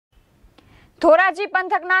ધોરાજી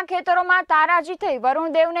પંથકના ખેતરોમાં તારાજી થઈ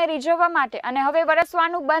વરુણદેવને રીઝવવા માટે અને હવે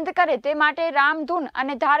વરસવાનું બંધ કરે તે માટે રામધૂન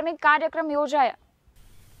અને ધાર્મિક કાર્યક્રમ યોજાયા।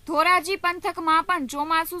 ધોરાજી પંથકમાં પણ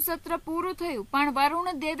ચોમાસુ સત્ર પૂરું થયું પણ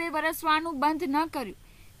વરુણદેવે વરસવાનું બંધ ન કર્યું।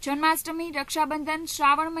 જન્માષ્ટમી, રક્ષાબંધન,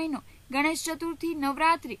 શ્રાવણ મહિનો, ગણેશ ચતુર્થી,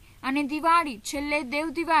 નવરાત્રી અને દિવાળી, છેલ્લે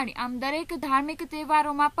દેવ દિવાળી, આમ દરેક ધાર્મિક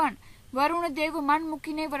તહેવારોમાં પણ વરુણદેવ મન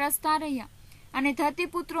મૂકીને વરસતા રહ્યા અને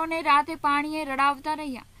ધરતીપુત્રોને રાતે પાણીએ રડાવતા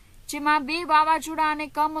રહ્યા। જેમાં બે વાવાઝોડા અને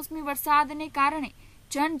કમોસમી વરસાદને કારણે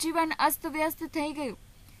જનજીવન અસ્તવ્યસ્ત થઈ ગયું।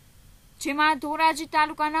 જેમાં ધોરાજી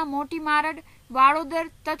તાલુકાના મોટી મારડ, વાડોદર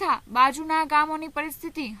તથા બાજુના ગામોની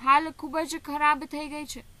પરિસ્થિતિ હાલ ખૂબ જ ખરાબ થઈ ગઈ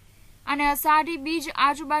છે અને અષાઢી બીજ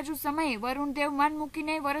આજુબાજુ સમયે વરુણદેવ મન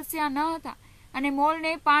મૂકીને વરસ્યા ન હતા અને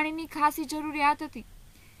મોલને પાણીની ખાસી જરૂરિયાત હતી।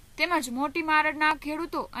 તેમજ મોટી મારડના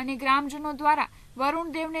ખેડૂતો અને ગ્રામજનો દ્વારા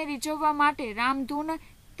વરુણદેવને રીઝવવા માટે રામધૂન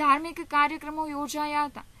ધાર્મિક કાર્યક્રમો યોજાયા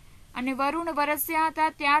હતા અને વરુણ વરસ્યા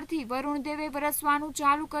હતા ત્યારથી વરુણદેવે વરસવાનું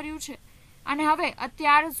ચાલુ કર્યું છે અને હવે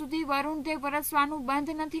અત્યાર સુધી વરુણદેવ વરસવાનું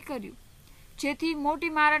બંધ નથી કર્યું। જેથી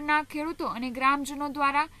મોટી મારડના ખેડૂતો અને ગ્રામજનો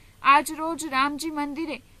દ્વારા આજ રોજ રામજી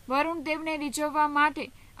મંદિરે વરુણદેવને રીઝવવા માટે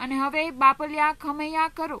અને હવે બાપલિયા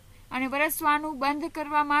ખમૈયા કરો અને વરસવાનું બંધ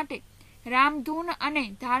કરવા માટે રામધૂન અને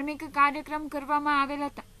ધાર્મિક કાર્યક્રમ કરવામાં આવેલ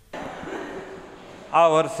હતા। આ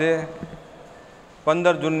વર્ષે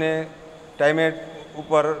 15 જૂનને ટાઈમે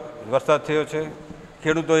ઉપર વરસાદ થયો છે।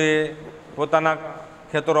 ખેડૂતોએ પોતાના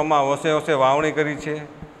ખેતરોમાં હોશે હોશે વાવણી કરી છે।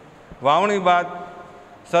 વાવણી બાદ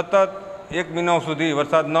સતત 1 મહિના સુધી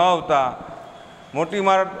વરસાદ ન આવતા મોટી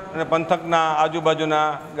મારડ અને પંથકના આજુબાજુના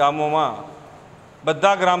ગામોમાં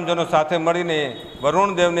બધા ગ્રામજનો સાથે મળીને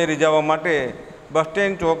વરુણદેવને રીઝવવા માટે બસ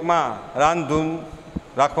સ્ટેન્ડ ચોકમાં રામધૂન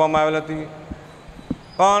રાખવામાં આવેલ હતી।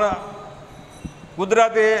 પણ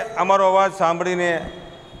કુદરતે અમારો અવાજ સાંભળીને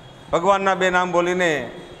ભગવાનના બે નામ બોલીને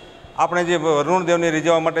આપણે જે વરુણદેવને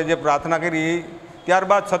રીઝવવા માટે જે પ્રાર્થના કરી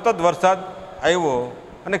ત્યારબાદ સતત વરસાદ આવ્યો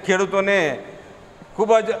અને ખેડૂતોને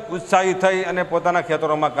ખૂબ જ ઉત્સાહી થઈ અને પોતાના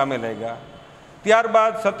ખેતરોમાં કામે લાગ્યા।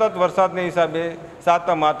 ત્યારબાદ સતત વરસાદને હિસાબે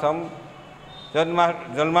સાતમ આઠમ,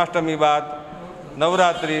 જન્માષ્ટમી બાદ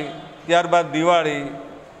નવરાત્રિ, ત્યારબાદ દિવાળી,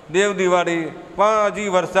 દેવ દિવાળી, પણ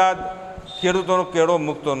હજી વરસાદ ખેડૂતોનો કેળો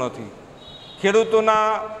મૂકતો નથી। ખેડૂતોના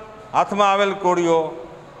હાથમાં આવેલ કોળીઓ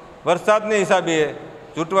વરસાદને હિસાબે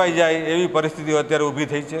ચૂંટવાઈ જાય એવી પરિસ્થિતિઓ અત્યારે ઊભી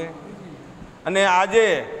થઈ છે અને આજે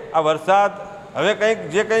આ વરસાદ હવે કંઈક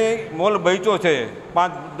જે કંઈ મોલ બચ્યો છે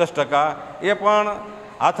 5-10% એ પણ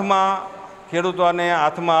હાથમાં ખેડૂતોને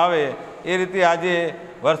હાથમાં આવે એ રીતે આજે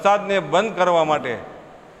વરસાદને બંધ કરવા માટે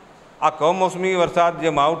આ કમોસમી વરસાદ જે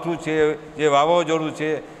માવઠું છે, જે વાવાઝોડું છે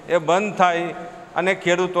એ બંધ થાય અને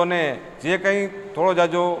ખેડૂતોને જે કંઈ થોડો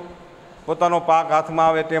જાજો પોતાનો પાક હાથમાં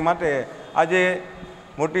આવે તે માટે આજે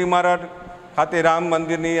મોટી મારડ ખાતે રામ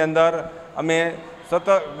મંદિરની અંદર અમે સતત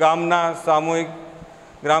ગામના સામૂહિક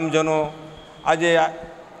ગ્રામજનો આજે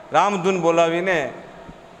રામધૂન બોલાવીને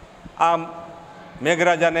આ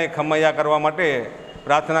મેઘરાજાને ખમૈયા કરવા માટે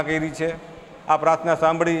પ્રાર્થના કરી છે। આ પ્રાર્થના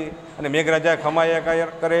સાંભળી અને મેઘરાજા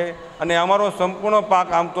ખમૈયા કરે અને અમારો સંપૂર્ણ પાક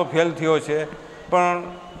આમ તો ફેલ થયો છે પણ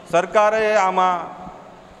સરકારે આમાં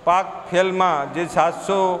પાક ફેલમાં જે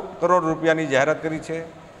 700 કરોડ રૂપિયાની જાહેરાત કરી છે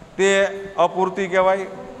તે અપૂરતી કહેવાય।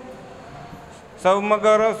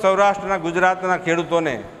 સમગ્ર સૌરાષ્ટ્રના ગુજરાતના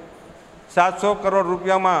ખેડૂતોને 700 કરોડ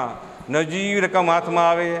રૂપિયામાં નજીવી રકમ હાથમાં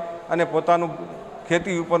આવે અને પોતાનું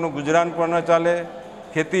ખેતી ઉપરનું ગુજરાન પણ ન ચાલે,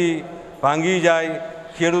 ખેતી ભાંગી જાય,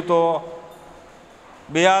 ખેડૂતો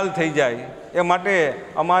બેહાલ થઈ જાય। એ માટે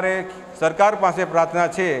અમારે સરકાર પાસે પ્રાર્થના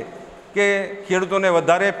છે કે ખેડૂતોને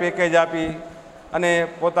વધારે પેકેજ આપી અને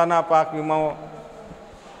પોતાના પાક વીમો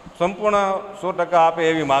સંપૂર્ણ 100% આપે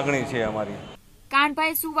એવી માગણી છે અમારી।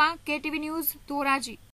 કાનભાઈ સુવા, KTV ન્યૂઝ, ધોરાજી।